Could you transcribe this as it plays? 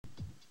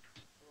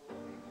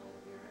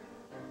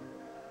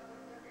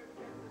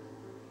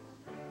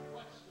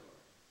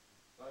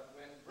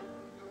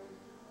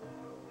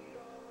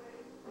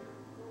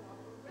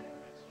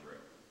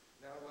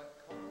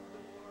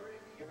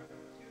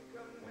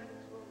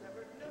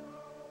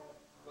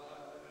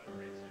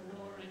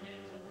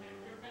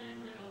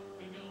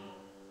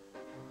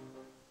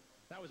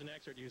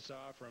excerpt you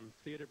saw from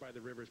Theatre by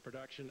the River's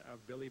production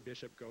of Billy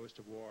Bishop Goes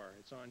to War.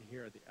 It's on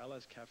here at the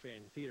Ellis Cafe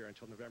and Theatre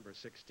until November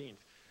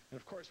 16th. And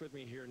of course with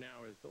me here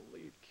now is the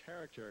lead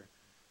character,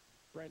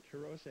 Brent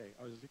Hirose.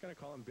 I was going to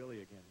call him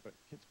Billy again, but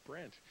it's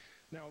Brent.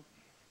 Now,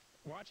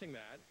 watching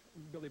that,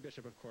 Billy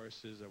Bishop, of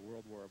course, is a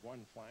World War I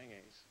flying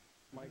ace.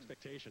 My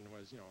expectation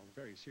was, a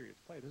very serious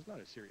play. This is not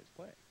a serious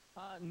play.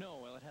 No,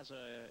 well, it has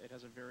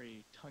a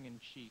very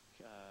tongue-in-cheek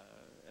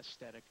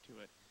aesthetic to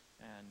it,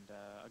 and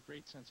a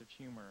great sense of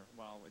humor,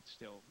 while it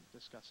still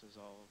discusses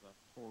all the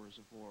horrors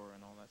of war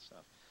and all that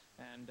stuff.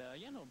 And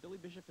Billy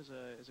Bishop is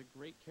a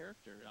great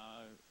character.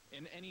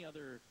 In any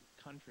other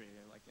country,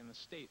 like in the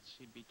States,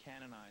 he'd be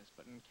canonized,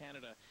 but in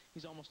Canada,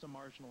 he's almost a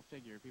marginal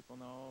figure. People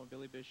know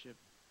Billy Bishop,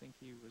 think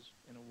he was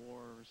in a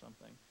war or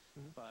something.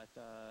 But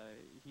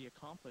he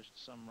accomplished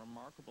some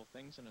remarkable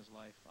things in his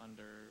life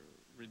under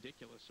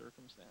ridiculous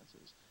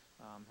circumstances,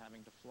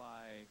 having to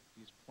fly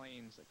these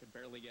planes that could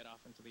barely get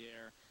off into the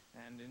air,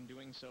 and in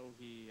doing so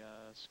he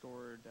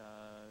scored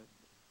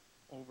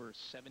over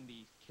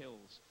 70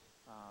 kills,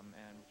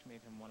 and which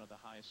made him one of the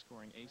highest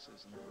scoring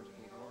aces in the First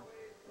World War.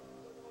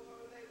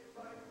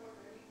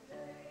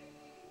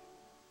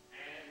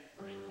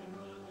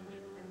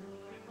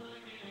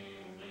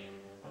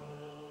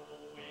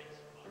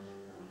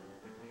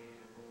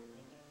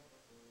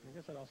 I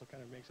guess that also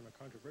kind of makes him a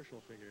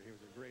controversial figure. He was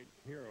a great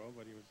hero,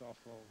 but he was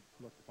also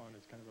looked upon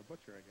as kind of a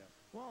butcher, I guess.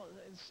 Well,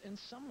 in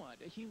somewhat,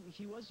 he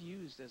was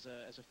used as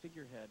a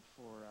figurehead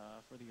for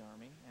the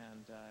army,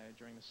 and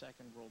during the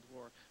Second World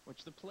War,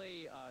 which the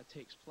play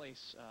takes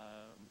place.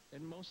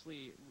 It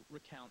mostly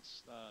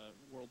recounts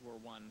World War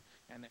I,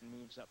 and then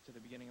moves up to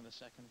the beginning of the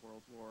Second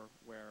World War,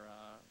 where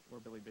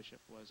Billy Bishop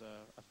was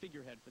a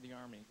figurehead for the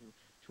army who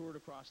toured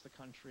across the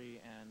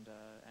country and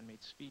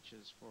made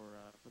speeches for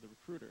the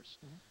recruiters.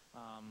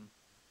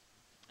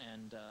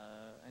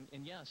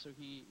 So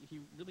he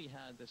really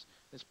had this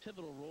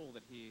pivotal role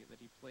that he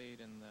played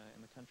in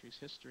the country's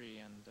history,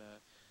 and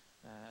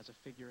as a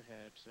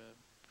figurehead to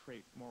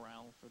create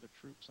morale for the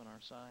troops on our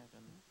side.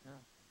 And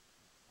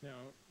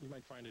Now, you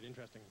might find it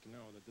interesting to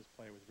know that this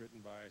play was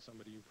written by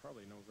somebody you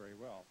probably know very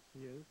well.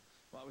 He is?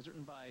 Well, it was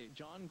written by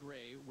John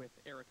Gray with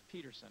Eric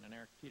Peterson, and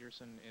Eric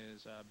Peterson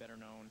is better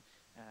known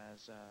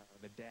as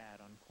the dad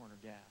on Corner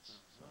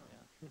Gas. So,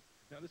 yeah.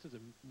 Now, this is a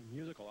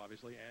musical,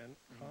 obviously, and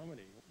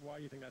comedy. Why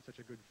do you think that's such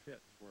a good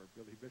fit for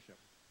Billy Bishop?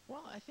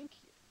 Well, I think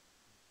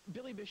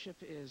Billy Bishop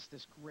is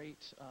this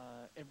great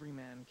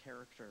everyman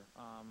character,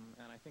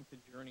 and I think the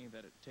journey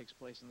that it takes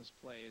place in this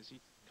play is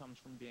he comes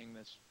from being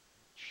this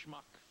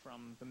schmuck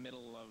from the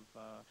middle of,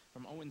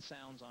 from Owen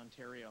Sounds,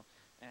 Ontario,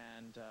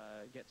 and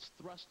gets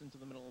thrust into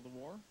the middle of the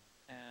war,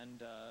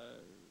 and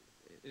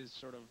is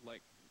sort of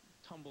like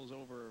tumbles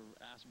over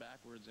ass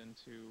backwards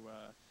into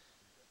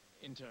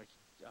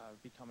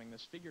becoming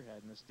this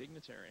figurehead and this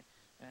dignitary.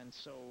 And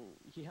so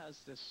he has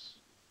this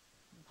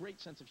great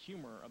sense of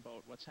humor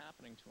about what's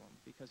happening to him,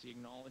 because he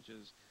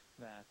acknowledges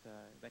that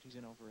he's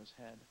in over his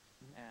head.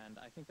 And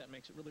I think that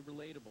makes it really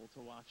relatable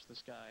to watch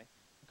this guy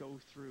go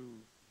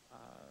through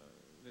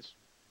this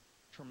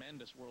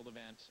tremendous world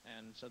event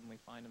and suddenly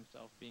find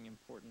himself being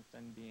important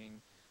and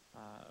being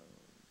a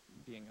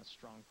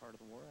strong part of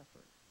the war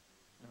effort.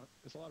 Now,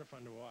 it's a lot of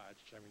fun to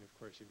watch. I mean, of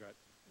course, you've got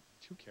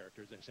two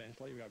characters,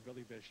 essentially. You've got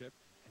Billy Bishop,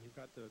 and you've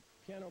got the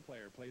piano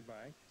player played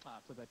by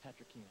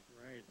Patrick Keenan.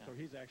 Right. Yeah. So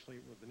he's actually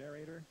the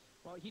narrator?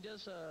 Well, he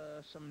does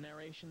some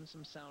narration,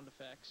 some sound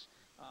effects,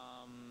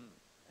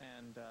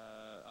 and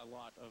a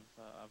lot of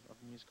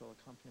musical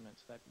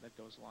accompaniments that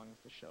goes along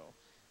with the show.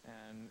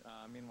 And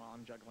meanwhile,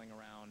 I'm juggling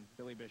around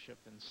Billy Bishop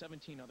and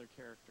 17 other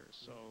characters.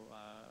 So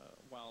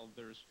while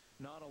there's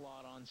not a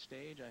lot on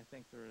stage, I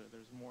think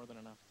there's more than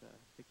enough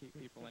to keep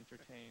people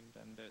entertained.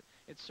 And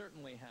it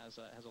certainly has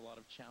a lot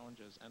of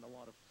challenges and a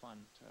lot of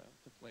fun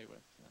to play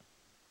with. Yeah.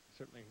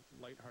 Certainly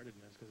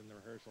lightheartedness, because in the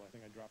rehearsal, I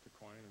think I dropped a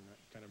coin and that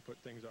kind of put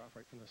things off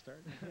right from the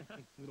start.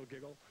 Little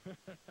giggle.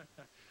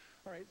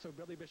 All right, so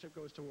Billy Bishop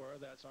Goes to War.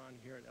 That's on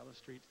here at Ellis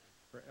Street,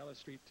 for Ellis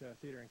Street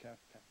Theatre and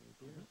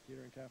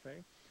Theatre and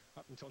Cafe,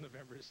 up until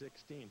November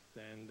 16th.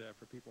 And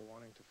for people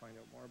wanting to find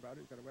out more about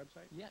it, you've got a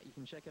website? Yeah, you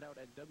can check it out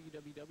at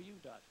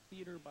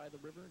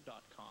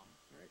www.theatrebytheriver.com.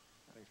 All right.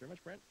 Thanks very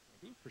much, Brent.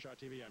 Thank you. For Shaw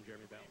TV, I'm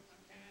Jeremy Balance.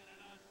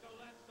 Canada, so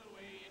that's the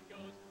way it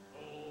goes.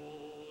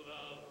 Oh,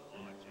 the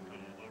logic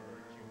of a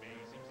virtue may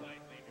seem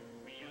slightly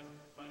dubious,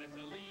 but it's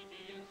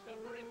allegiance to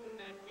Britain.